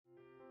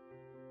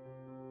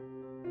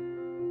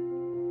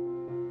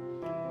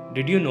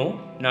Did you know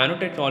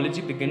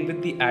nanotechnology began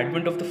with the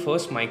advent of the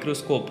first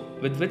microscope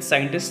with which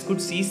scientists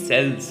could see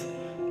cells?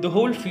 The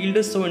whole field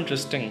is so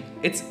interesting.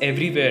 It's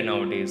everywhere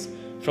nowadays,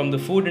 from the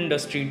food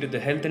industry to the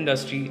health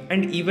industry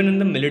and even in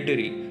the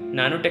military.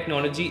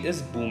 Nanotechnology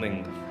is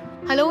booming.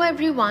 Hello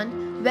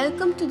everyone,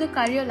 welcome to the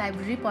Career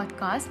Library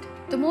podcast,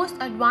 the most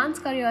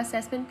advanced career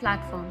assessment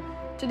platform.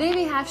 Today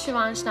we have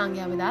Shivansh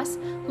Nangya with us,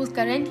 who's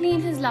currently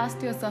in his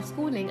last years of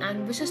schooling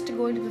and wishes to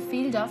go into the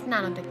field of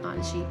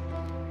nanotechnology.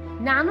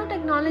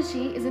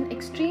 Nanotechnology is an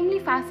extremely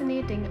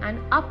fascinating and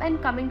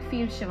up-and-coming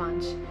field,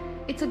 Shivansh.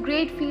 It's a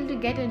great field to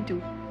get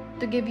into.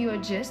 To give you a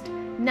gist,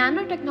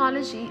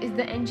 nanotechnology is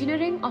the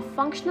engineering of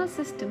functional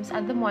systems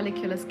at the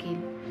molecular scale.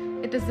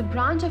 It is the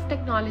branch of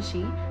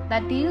technology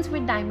that deals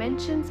with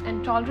dimensions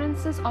and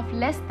tolerances of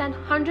less than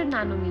 100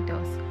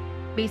 nanometers.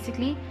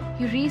 Basically,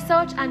 you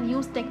research and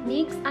use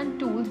techniques and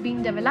tools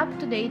being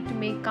developed today to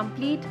make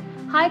complete,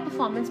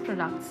 high-performance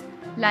products,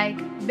 like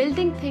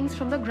building things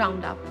from the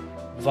ground up.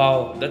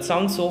 Wow, that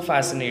sounds so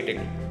fascinating.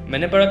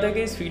 मैंने पढ़ा था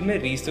कि इस field में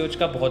research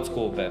का बहुत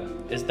scope है.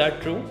 Is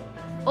that true?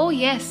 Oh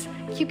yes,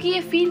 क्योंकि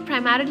ये फील्ड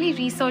primarily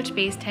research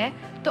based है,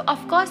 तो of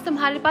course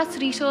तुम्हारे पास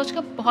research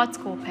का बहुत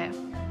स्कोप है.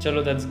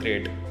 चलो, that's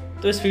great.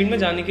 तो इस फील्ड में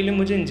जाने के लिए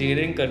मुझे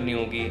इंजीनियरिंग करनी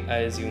होगी, I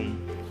assume.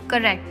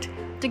 Correct.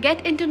 To get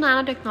into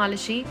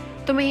nanotechnology,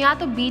 तुम्हें या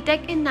तो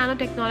B.Tech in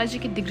nanotechnology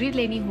की डिग्री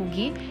लेनी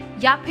होगी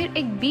या फिर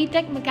एक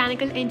B.Tech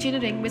Mechanical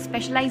Engineering with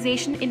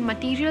specialization in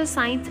Material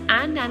Science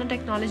and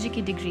Nanotechnology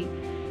की डिग्री.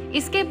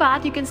 इसके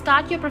बाद you can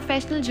start your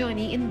professional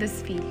journey in this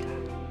field.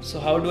 So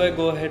how do I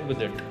go ahead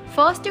with it?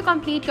 First, you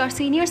complete your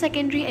senior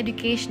secondary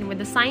education with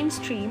the science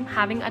stream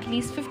having at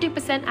least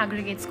 50%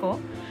 aggregate score.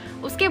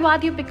 उसके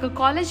बाद you pick a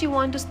college you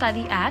want to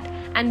study at,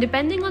 and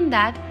depending on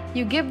that,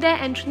 you give their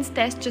entrance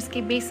test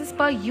जिसके basis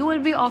पर you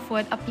will be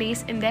offered a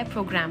place in their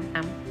program.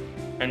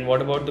 And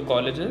what about the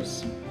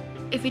colleges?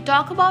 If we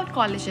talk about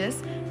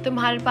colleges,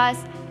 तुम्हारे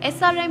पास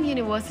SRM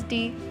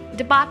University,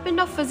 Department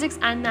of Physics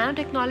and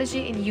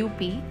Nanotechnology in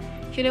UP,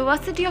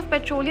 University of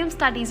Petroleum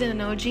Studies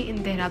and Energy in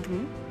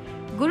Dehradun,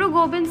 Guru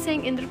Gobind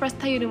Singh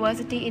Indraprastha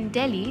University in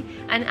Delhi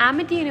and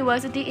Amity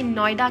University in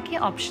Noida के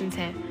options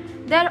हैं.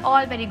 They are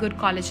all very good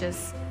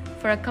colleges.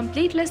 For a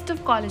complete list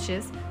of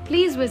colleges,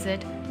 please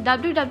visit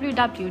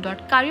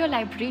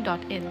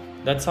www.careerlibrary.in.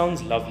 That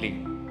sounds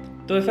lovely.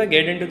 So if I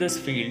get into this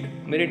field,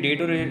 मेरे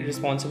day-to-day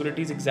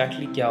responsibilities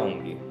exactly क्या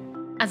होंगी?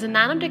 As a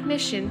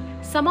nanotechnician,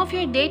 some of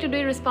your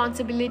day-to-day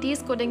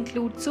responsibilities could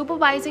include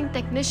supervising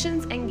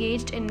technicians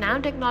engaged in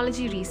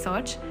nanotechnology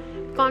research,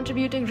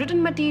 contributing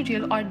written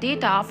material or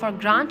data for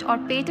grant or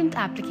patent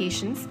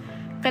applications,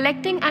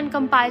 collecting and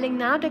compiling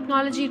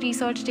nanotechnology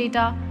research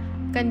data,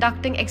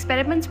 conducting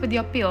experiments with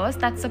your peers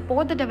that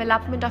support the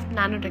development of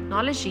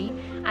nanotechnology,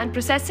 and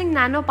processing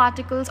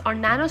nanoparticles or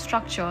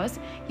nanostructures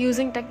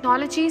using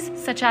technologies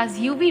such as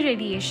UV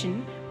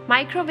radiation,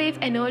 microwave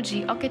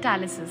energy, or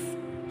catalysis.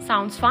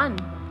 Sounds fun.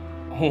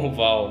 Oh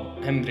wow,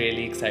 I'm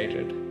really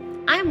excited.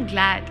 I am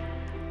glad.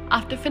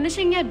 After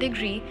finishing your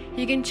degree,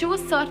 you can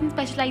choose certain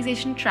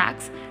specialization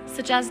tracks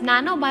such as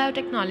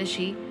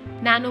nanobiotechnology,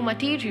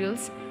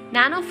 nanomaterials,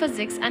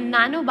 nanophysics and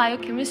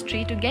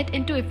nanobiochemistry to get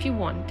into if you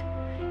want.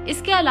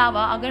 इसके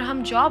अलावा अगर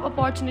हम job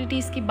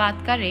opportunities की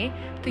बात करें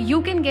तो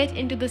you can get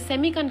into the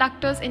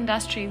semiconductors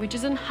industry which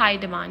is in high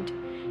demand.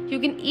 You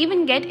can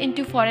even get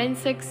into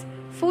forensics,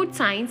 food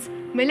science,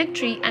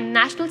 military and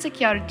national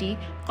security,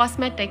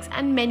 cosmetics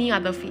and many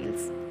other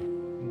fields.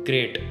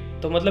 Great.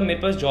 तो मतलब मेरे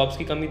पास jobs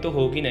की कमी तो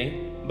होगी नहीं.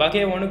 बाकी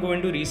I want to go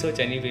into research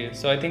anyway,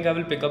 so I think I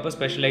will pick up a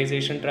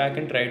specialization track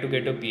and try to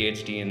get a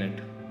PhD in it.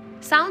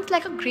 Sounds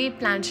like a great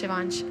plan,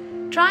 Shivansh.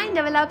 Try and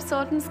develop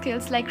certain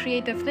skills like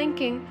creative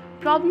thinking,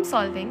 problem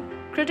solving,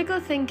 critical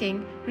thinking,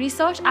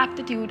 research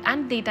aptitude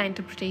and data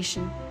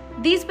interpretation.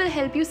 These will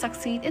help you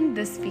succeed in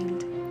this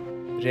field.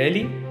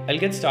 Really?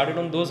 I'll get started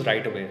on those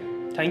right away.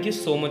 Thank you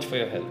so much for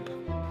your help.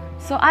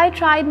 So I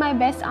tried my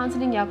best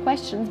answering your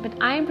questions, but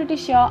I am pretty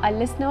sure our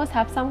listeners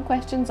have some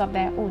questions of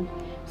their own.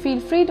 Feel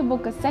free to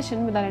book a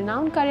session with our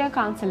renowned career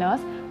counselors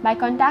by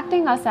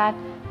contacting us at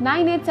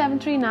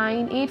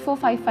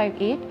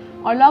 98739-84558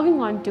 or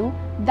logging on to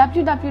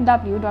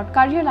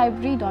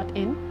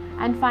www.careerlibrary.in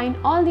and find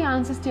all the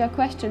answers to your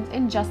questions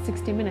in just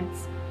 60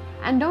 minutes.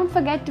 And don't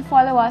forget to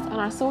follow us on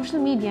our social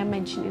media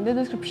mentioned in the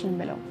description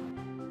below.